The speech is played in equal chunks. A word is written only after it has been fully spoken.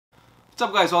What's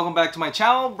up guys, welcome back to my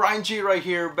channel. Brian G right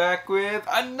here, back with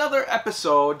another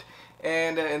episode.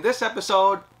 And in this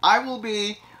episode, I will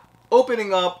be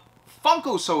opening up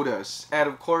Funko sodas. And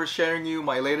of course, sharing you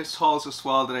my latest hauls as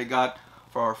well that I got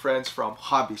from our friends from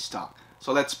Hobby Stock.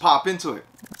 So let's pop into it.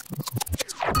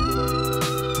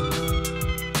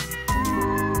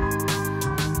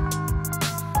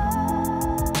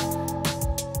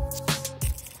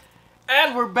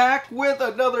 And we're back with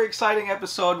another exciting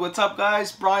episode. What's up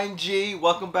guys? Brian G.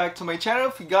 Welcome back to my channel.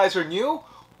 If you guys are new,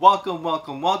 welcome.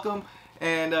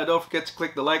 And don't forget to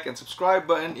click the like and subscribe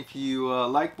button if you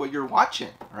like what you're watching.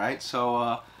 Alright,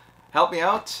 so help me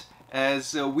out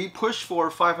as we push for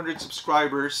 500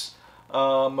 subscribers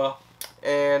and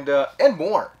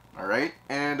more. Alright,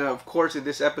 and of course in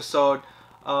this episode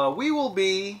we will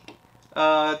be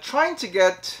trying to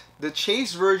get the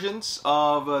chase versions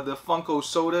of the Funko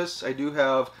sodas. I do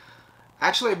have,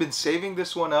 actually I've been saving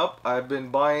this one up. I've been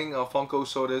buying Funko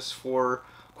sodas for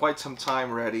quite some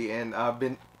time already, and I've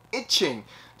been itching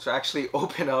to actually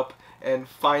open up and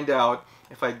find out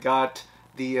if I got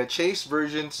the chase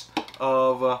versions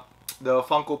of the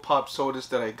Funko Pop sodas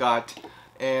that I got.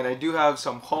 And I do have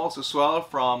some hauls as well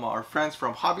from our friends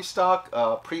from Hobby Stock.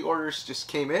 Pre-orders just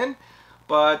came in,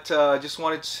 but just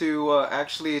wanted to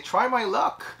actually try my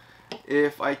luck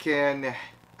if I can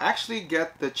actually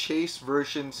get the chase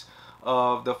versions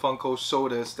of the Funko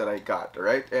sodas that I got.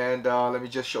 Alright, and let me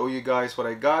just show you guys what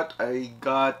I got. I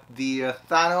got the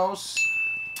Thanos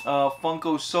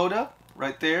Funko soda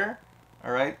right there.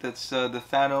 Alright, that's the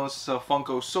Thanos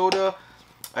Funko soda.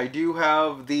 I do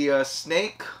have the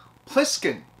Snake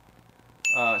Plissken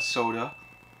soda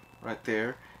right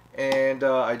there. And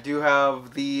I do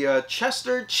have the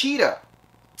Chester Cheetah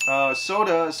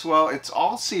soda as well. It's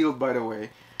all sealed, by the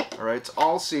way. Alright, it's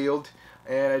all sealed.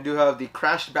 And I do have the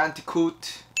Crash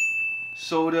Bandicoot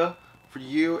soda for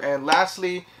you. And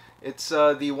lastly, it's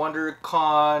the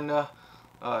WonderCon.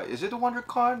 Is it a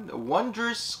WonderCon?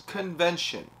 Wonders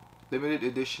Convention limited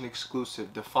edition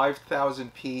exclusive. The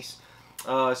 5,000 piece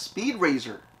Speed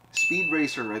Racer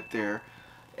right there.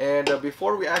 And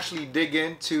before we actually dig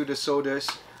into the sodas,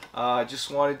 just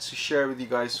wanted to share with you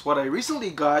guys what I recently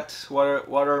got.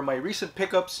 What are my recent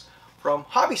pickups from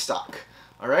Hobby Stock.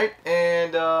 Alright,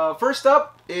 and first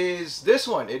up is this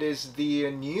one. It is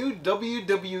the new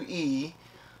WWE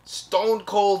Stone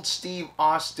Cold Steve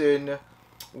Austin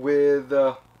with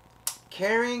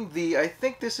carrying the, I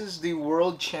think this is the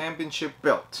World Championship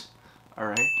belt.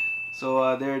 Alright,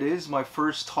 so there it is. My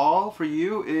first haul for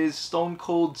you is Stone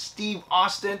Cold Steve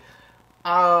Austin.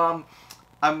 I'm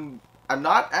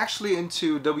not actually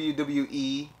into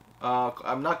WWE.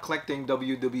 I'm not collecting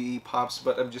WWE pops,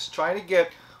 but I'm just trying to get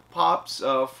pops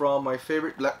from my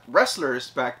favorite wrestlers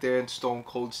back then. Stone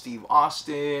Cold Steve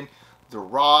Austin, The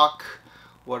Rock,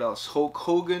 what else? Hulk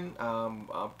Hogan. I'm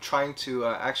trying to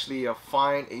actually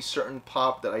find a certain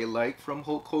pop that I like from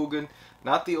Hulk Hogan.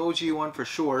 Not the OG one for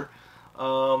sure.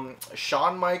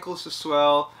 Shawn Michaels as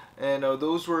well. And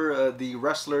those were the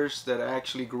wrestlers that I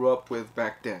actually grew up with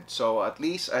back then. So at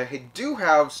least I do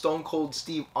have Stone Cold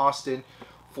Steve Austin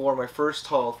for my first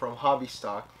haul from Hobby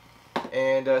Stock.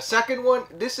 And second one,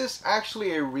 this is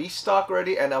actually a restock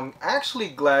already, and I'm actually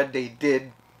glad they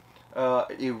did a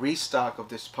restock of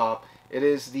this pop. It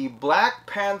is the Black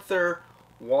Panther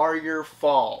Warrior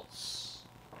Falls.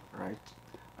 Right?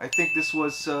 I think this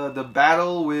was the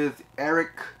battle with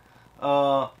Eric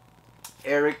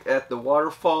at the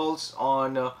waterfalls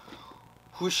on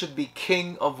who should be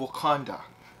king of Wakanda.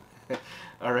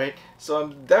 Alright, so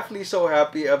I'm definitely so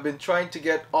happy. I've been trying to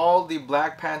get all the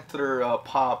Black Panther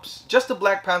pops, just the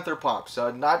Black Panther pops,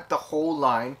 not the whole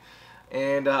line.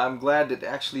 And I'm glad that they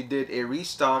actually did a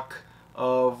restock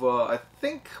of I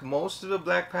think most of the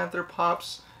Black Panther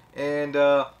pops. And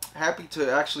happy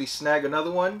to actually snag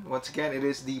another one. Once again, it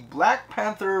is the Black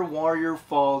Panther Warrior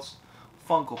Falls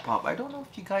Funko Pop. I don't know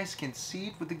if you guys can see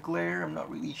it with the glare. I'm not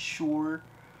really sure.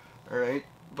 Alright,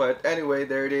 but anyway,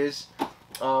 there it is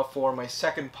for my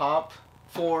second pop.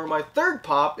 For my third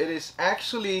pop, it is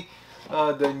actually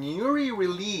the newly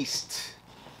released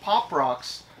Pop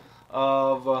Rocks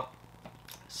of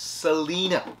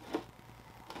Selena.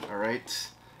 Alright,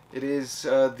 it is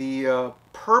the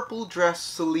purple dress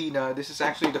Selena. This is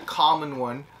actually the common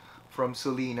one from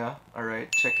Selena.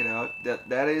 Alright, check it out.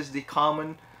 That is the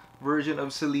common version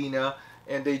of Selena,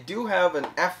 and they do have an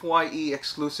FYE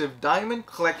exclusive Diamond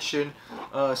Collection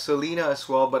Selena as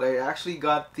well, but I actually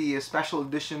got the special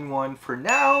edition one for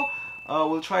now.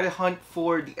 We'll try to hunt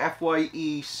for the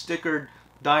FYE stickered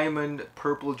Diamond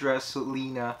Purple Dress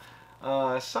Selena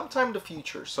sometime in the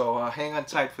future, so hang on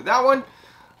tight for that one.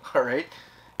 Alright,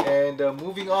 And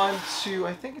moving on to,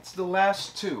 I think it's the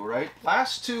last two, right?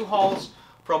 Last two hauls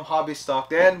from Hobby Stock.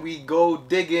 Then we go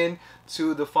dig in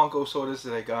to the Funko sodas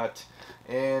that I got.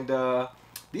 And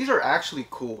these are actually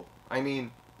cool. I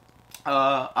mean,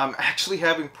 I'm actually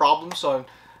having problems on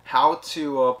how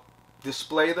to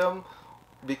display them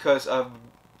because of,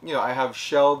 I have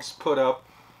shelves put up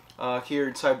here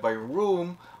inside my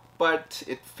room, but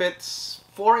it fits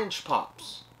 4-inch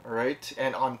pops, alright?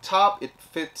 And on top it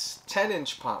fits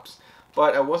 10-inch pops.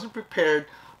 But I wasn't prepared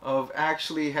of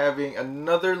actually having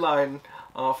another line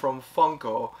from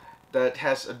Funko that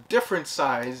has a different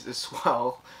size as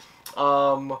well.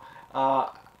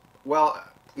 Well,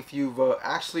 if you've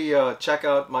actually check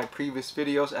out my previous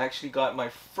videos, I actually got my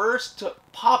first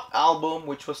pop album,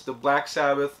 which was the Black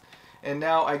Sabbath, and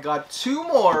now I got two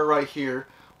more right here.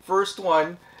 First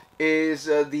one is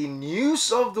the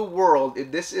News of the World.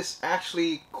 This is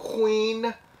actually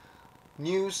Queen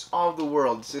News of the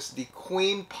World. This is the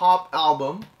Queen pop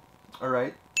album.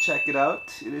 Alright, check it out.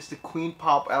 It is the Queen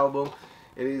pop album.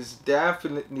 It is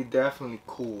definitely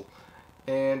cool.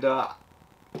 And I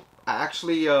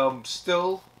actually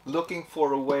still looking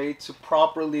for a way to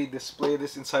properly display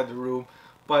this inside the room,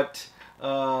 but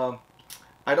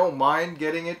I don't mind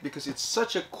getting it because it's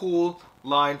such a cool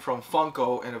line from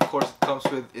Funko, and of course it comes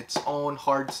with its own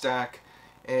hard stack.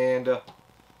 And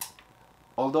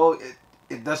although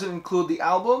it doesn't include the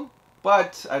album,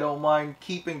 but I don't mind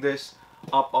keeping this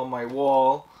up on my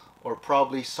wall or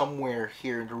probably somewhere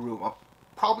here in the room. I'll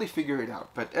probably figure it out.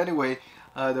 But anyway,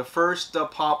 the first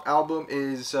pop album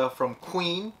is from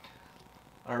Queen.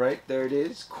 Alright, there it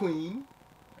is, Queen.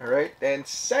 Alright, and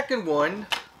second one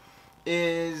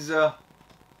is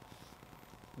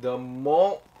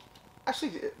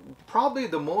probably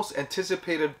the most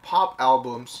anticipated pop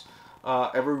albums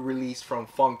ever released from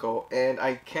Funko, and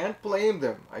I can't blame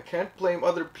them. I can't blame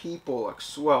other people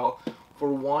as well for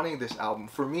wanting this album.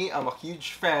 For me, I'm a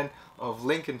huge fan of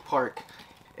Linkin Park,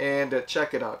 and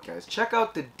check it out, guys. Check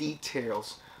out the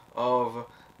details of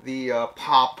the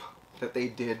pop that they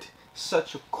did.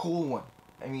 Such a cool one.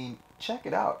 I mean, check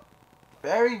it out.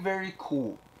 Very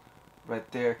cool right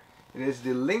there. It is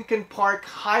the Linkin Park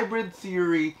Hybrid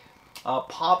Theory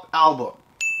pop album.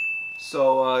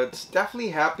 So it's definitely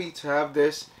happy to have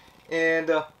this.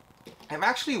 And I'm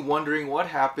actually wondering what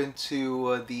happened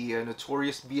to the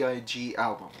Notorious B.I.G.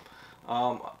 album.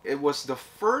 It was the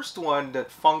first one that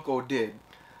Funko did.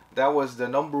 That was the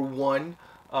 #1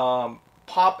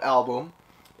 pop album,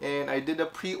 and I did a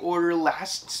pre-order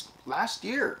last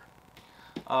year.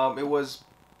 It was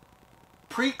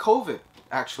pre-COVID,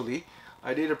 actually.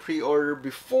 I did a pre-order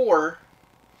before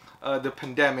the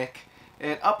pandemic,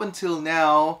 and up until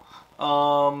now,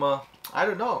 I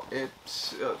don't know.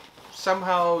 It's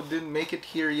somehow didn't make it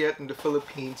here yet in the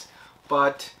Philippines.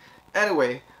 But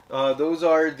anyway, those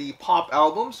are the pop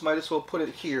albums. Might as well put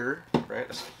it here,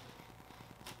 right?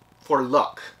 For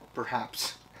luck,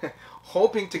 perhaps.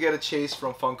 Hoping to get a chase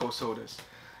from Funko sodas.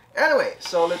 Anyway,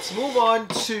 so let's move on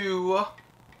to...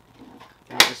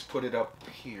 Let me just put it up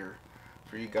here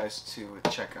for you guys to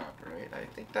check out, right? I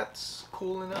think that's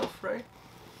cool enough, right?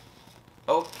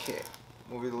 Okay,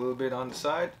 move it a little bit on the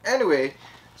side. Anyway,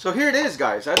 so here it is,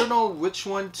 guys. I don't know which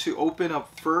one to open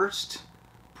up first.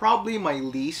 Probably my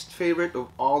least favorite of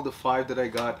all the 5 that I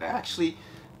got. Actually,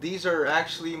 these are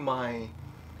actually my...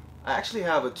 I actually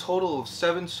have a total of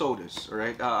 7 sodas,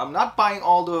 alright? I'm not buying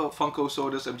all the Funko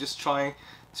sodas. I'm just trying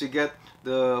to get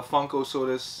the Funko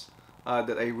sodas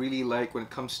that I really like when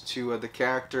it comes to the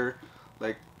character.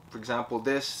 Like, for example,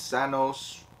 this,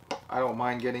 Thanos. I don't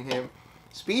mind getting him.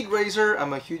 Speed Racer,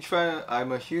 I'm a huge fan.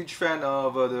 I'm a huge fan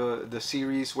of the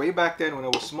series way back then when I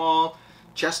was small.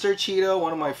 Chester Cheetah,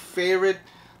 one of my favorite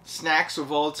snacks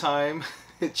of all time.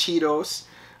 Cheetos,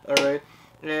 alright?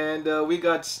 And we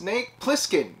got Snake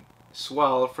Plissken as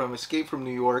well from Escape from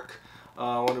New York,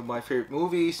 one of my favorite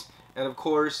movies. And of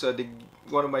course,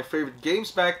 one of my favorite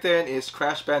games back then is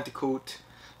Crash Bandicoot.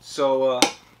 So,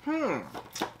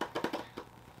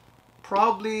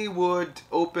 probably would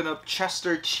open up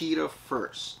Chester Cheetah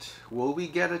first. Will we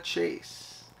get a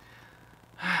chase?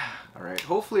 Alright,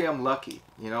 hopefully I'm lucky.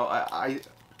 You know,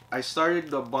 I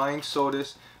started buying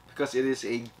sodas because it is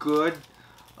a good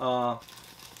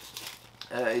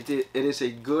it is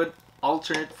a good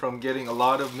alternate from getting a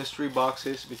lot of mystery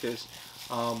boxes, because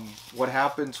what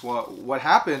happened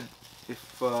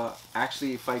if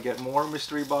actually if I get more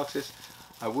mystery boxes,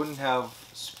 I wouldn't have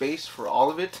space for all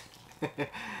of it.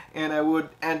 And I would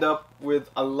end up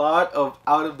with a lot of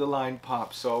out of the line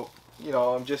pops. So, you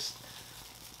know, I'm just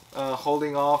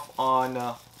holding off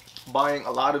on buying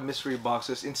a lot of mystery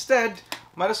boxes. Instead,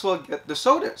 might as well get the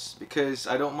sodas because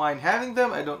I don't mind having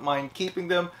them, I don't mind keeping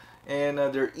them, and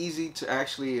they're easy to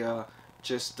actually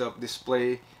just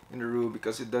display in the room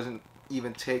because it doesn't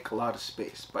even take a lot of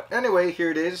space. But anyway,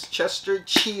 here it is. Chester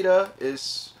Cheetah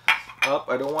is up.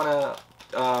 I don't want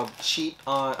to cheat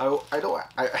on.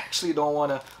 I actually don't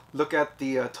want to look at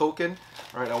the token.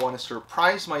 All right, I want to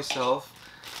surprise myself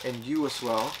and you as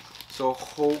well. So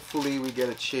hopefully we get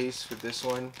a chase for this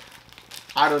one.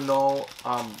 I don't know.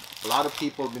 A lot of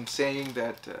people have been saying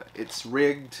that it's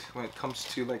rigged when it comes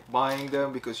to like buying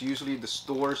them because usually the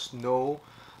stores know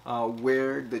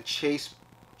where the chase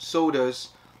sodas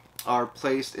are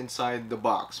placed inside the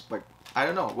box. But I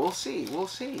don't know. We'll see. We'll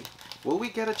see. Will we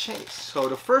get a chase? So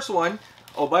the first one.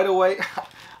 Oh, by the way,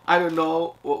 I don't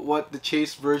know what the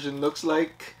chase version looks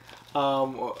like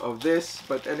of this.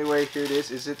 But anyway, here it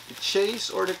is. Is it the chase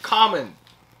or the common?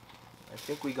 I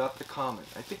think we got the common.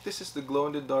 I think this is the glow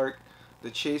in the dark.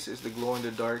 The chase is the glow in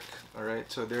the dark.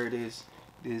 Alright, so there it is.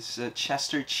 This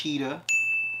Chester Cheetah.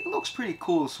 It looks pretty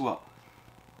cool as well.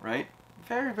 Right?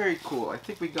 Very, very cool. I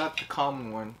think we got the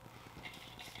common one.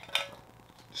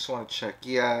 Just want to check.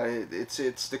 Yeah,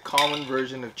 it's the common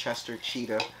version of Chester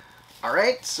Cheetah.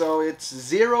 Alright, so it's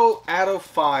 0 out of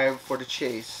 5 for the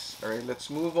chase. Alright, let's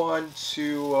move on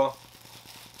to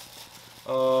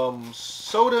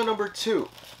soda number 2.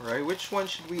 Alright, which one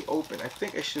should we open? I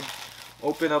think I should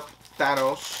open up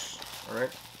Thanos.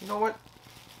 Alright, you know what?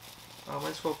 I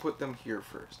might as well put them here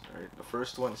first. Alright, the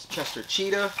first one is Chester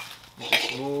Cheetah.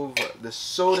 Just move the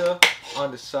soda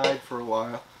on the side for a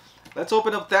while. Let's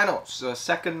open up Thanos.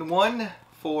 Second one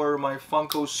for my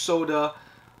Funko soda.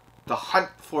 The hunt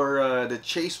for the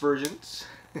chase versions.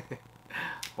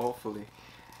 Hopefully.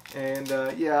 And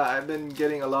yeah, I've been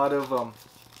getting a lot of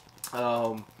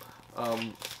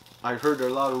I heard a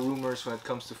lot of rumors when it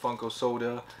comes to Funko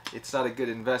Soda. It's not a good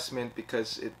investment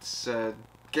because it's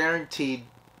guaranteed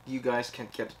you guys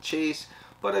can't get a chase.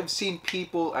 But I've seen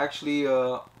people actually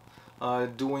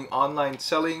doing online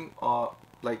selling,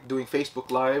 like doing Facebook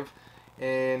Live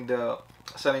and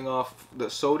selling off the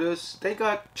sodas. They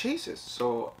got chases.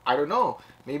 So I don't know.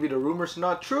 Maybe the rumor's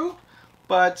not true.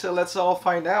 But let's all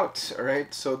find out.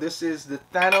 Alright, so this is the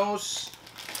Thanos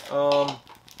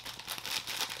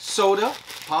soda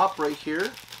pop right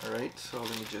here. Alright, so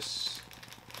let me just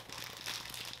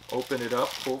open it up.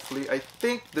 Hopefully, I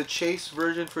think the chase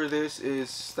version for this is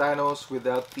Thanos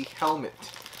without the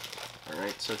helmet.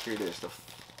 Alright, so here it is. The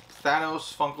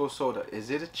Thanos Funko soda. Is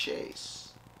it a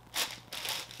chase?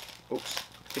 Oops,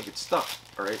 I think it's stuck.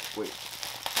 Alright, wait.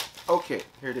 Okay,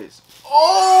 here it is.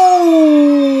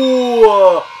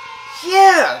 Oh!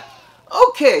 Yeah!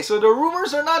 Okay, so the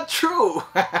rumors are not true.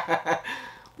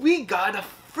 We got a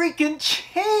freaking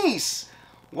chase!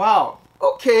 Wow.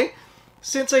 Okay.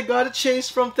 Since I got a chase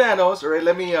from Thanos, alright,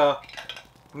 let me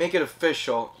make it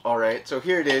official. Alright, so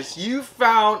here it is. You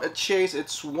found a chase.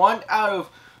 It's 1 out of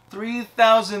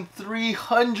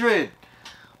 3,300.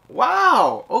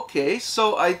 Wow. Okay,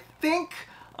 so I think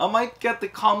I might get the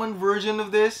common version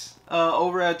of this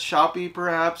over at Shopee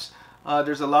perhaps.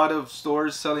 There's a lot of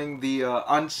stores selling the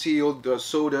unsealed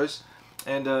sodas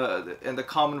and the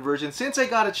common version since I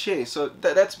got a chase. So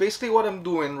that's basically what I'm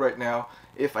doing right now.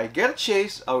 If I get a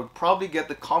chase, I would probably get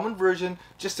the common version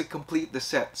just to complete the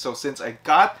set. So since I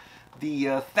got the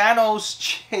Thanos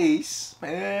chase,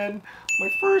 man, my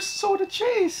first soda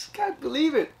chase, can't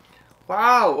believe it.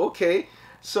 Wow. Okay,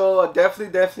 so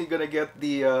definitely gonna get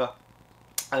the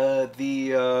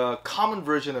common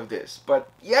version of this. But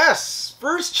yes,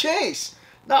 first chase,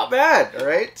 not bad. All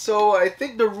right, so I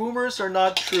think the rumors are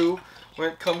not true when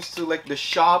it comes to like the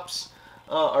shops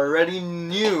already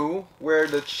knew where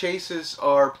the chases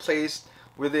are placed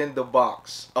within the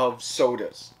box of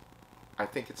sodas. I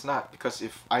think it's not, because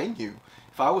if I knew,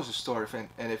 if I was a store fan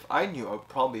and if I knew, I would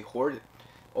probably hoard it,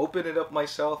 open it up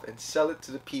myself and sell it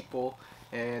to the people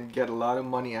and get a lot of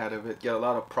money out of it, get a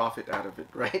lot of profit out of it,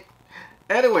 right?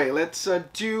 Anyway, let's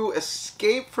do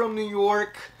Escape from New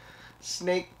York,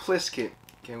 Snake Plissken.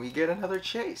 Can we get another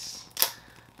chase?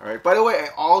 Alright, by the way, I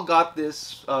all got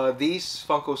this these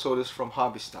Funko sodas from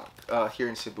Hobby Stock here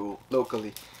in Cebu,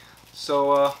 locally.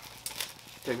 So,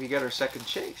 can we get our second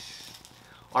chase?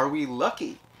 Are we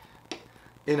lucky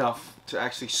enough to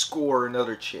actually score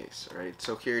another chase? Alright,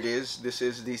 so here it is. This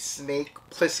is the Snake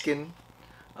Plissken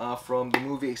from the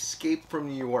movie Escape from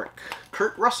New York.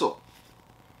 Kurt Russell.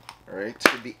 Alright,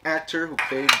 so the actor who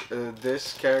played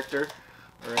this character.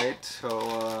 Alright,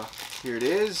 so here it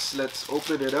is. Let's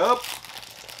open it up.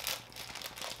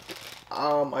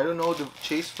 I don't know the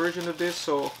chase version of this,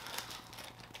 so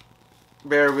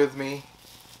bear with me.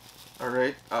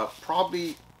 Alright,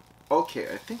 probably Okay,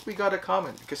 I think we got a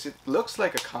common because it looks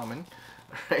like a common.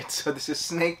 Alright, so this is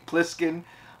Snake Plissken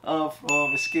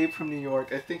from Escape from New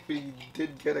York. I think we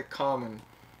did get a common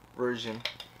version.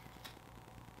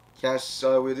 Yes,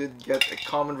 we did get a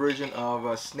common version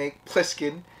of Snake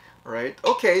Plissken. Right?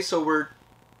 Okay, so we're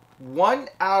 1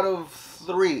 out of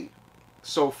 3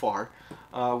 so far.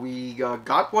 We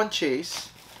got one chase.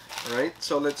 Alright,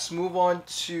 so let's move on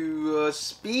to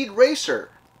Speed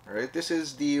Racer. Alright, this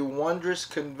is the Wondrous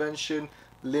Convention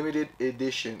Limited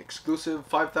Edition. Exclusive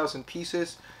 5,000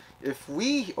 pieces. If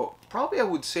we... Oh, probably I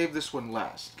would save this one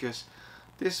last, because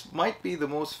this might be the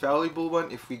most valuable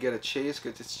one if we get a chase,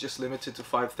 because it's just limited to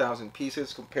 5,000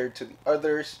 pieces compared to the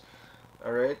others.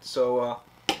 Alright, so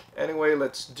anyway,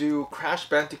 let's do Crash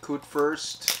Bandicoot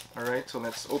first. Alright, so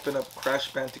let's open up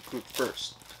Crash Bandicoot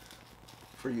first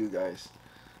for you guys.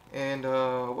 And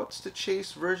what's the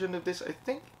chase version of this? I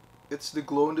think it's the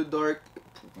glow in the dark.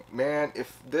 Man,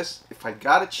 if I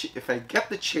get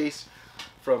the chase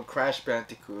from Crash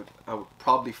Bandicoot, I would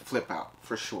probably flip out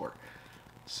for sure.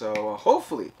 So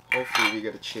hopefully we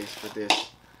get a chase for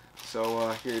this.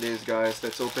 So here it is, guys.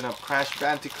 Let's open up Crash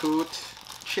Bandicoot.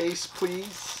 Chase,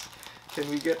 please. Can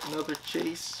we get another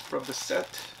chase from the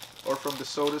set or from the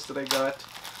sodas that I got?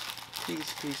 Please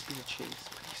be a chase.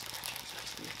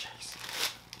 Please be a chase.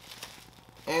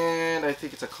 And I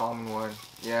think it's a common one.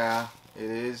 Yeah, it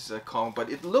is a common,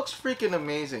 but it looks freaking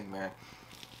amazing, man.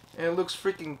 And it looks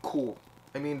freaking cool.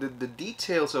 I mean, the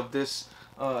details of this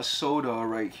soda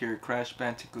right here, Crash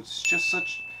Bandicoot, is just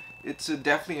such... It's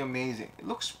definitely amazing. It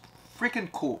looks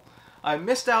freaking cool. I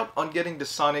missed out on getting the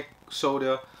Sonic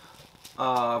soda.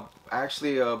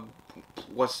 Actually,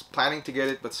 was planning to get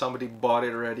it, but somebody bought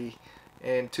it already.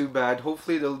 And too bad.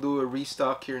 Hopefully they'll do a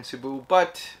restock here in Cebu.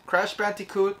 But Crash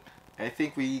Bandicoot, I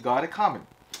think we got a common.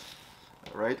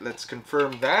 Alright, let's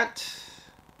confirm that.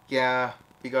 Yeah,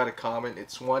 we got a common.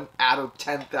 It's 1 out of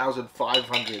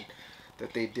 10,500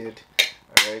 that they did.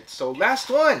 Alright, so last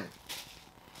one.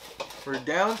 We're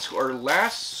down to our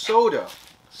last soda.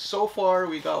 So far,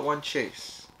 we got one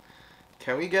chase.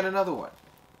 Can we get another one?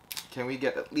 Can we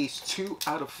get at least 2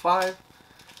 out of 5?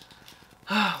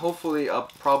 Hopefully, I'll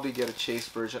probably get a chase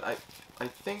version. I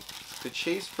think the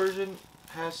chase version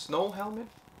has no helmet?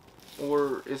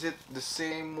 Or is it the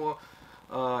same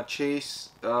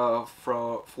chase for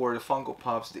the Funko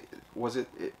Pops? Was it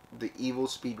the Evil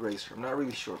Speed Racer? I'm not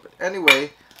really sure. But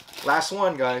anyway, last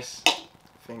one, guys.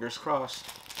 Fingers crossed.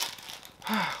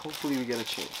 Hopefully we get a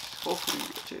chase. Hopefully we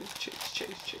get a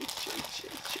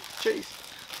chase.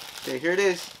 Okay, here it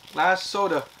is. Last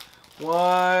soda.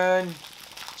 1,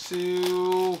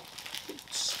 2,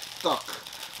 stuck.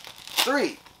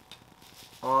 3.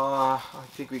 I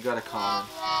think we got a common.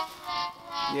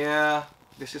 Yeah,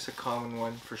 this is a common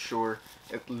one for sure.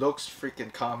 It looks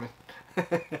freaking common.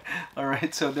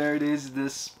 Alright, so there it is. The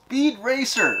Speed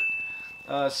Racer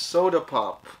soda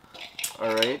pop.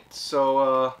 Alright,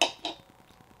 so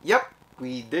yep,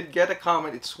 we did get a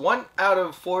common. It's 1 out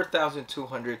of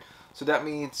 4,200. So that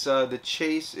means the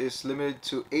chase is limited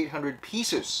to 800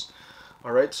 pieces.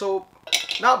 Alright, so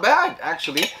not bad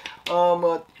actually.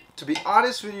 To be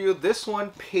honest with you, this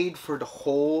one paid for the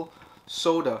whole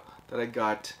soda that I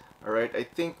got. Alright, I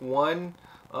think one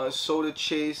soda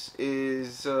chase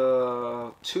is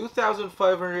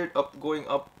 2,500 going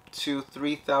up to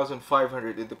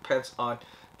 3,500. It depends on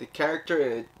the character.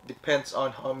 It depends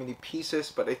on how many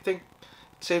pieces. But I think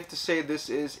it's safe to say this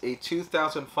is a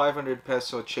 2,500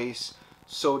 peso chase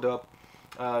soda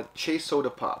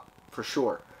pop for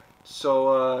sure.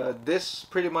 So this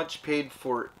pretty much paid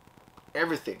for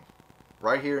everything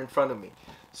right here in front of me.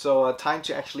 So time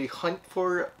to actually hunt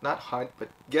for, not hunt, but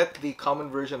get the common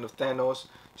version of Thanos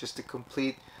just to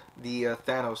complete the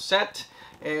Thanos set.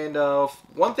 And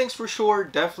one thing's for sure,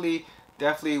 definitely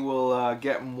will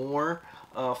get more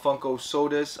Funko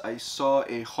sodas. I saw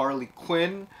a Harley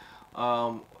Quinn.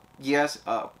 Yes,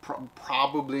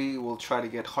 probably we'll try to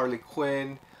get Harley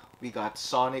Quinn. We got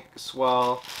Sonic as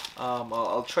well.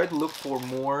 I'll try to look for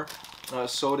more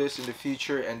sodas in the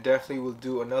future, and definitely will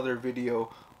do another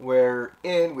video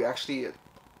wherein we actually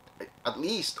at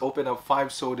least open up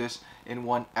 5 sodas in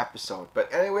one episode.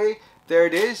 But anyway, there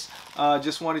it is.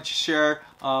 Just wanted to share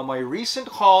my recent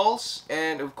hauls,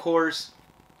 and of course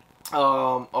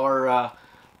our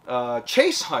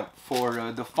chase hunt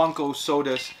for the Funko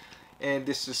sodas. And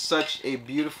this is such a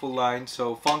beautiful line.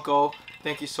 So Funko,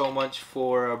 thank you so much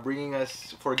for giving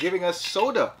us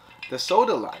soda, the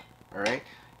soda line. All right.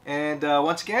 And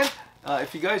once again,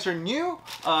 if you guys are new,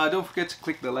 don't forget to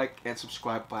click the like and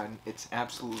subscribe button. It's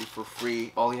absolutely for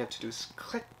free. All you have to do is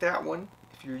click that one.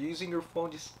 If you're using your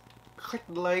phone, just click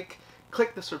the like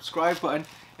click the subscribe button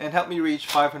and help me reach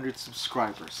 500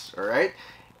 subscribers. Alright?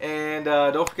 And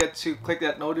don't forget to click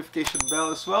that notification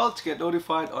bell as well to get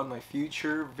notified on my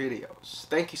future videos.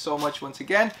 Thank you so much once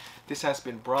again. This has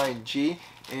been Brian G,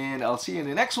 and I'll see you in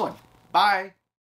the next one. Bye!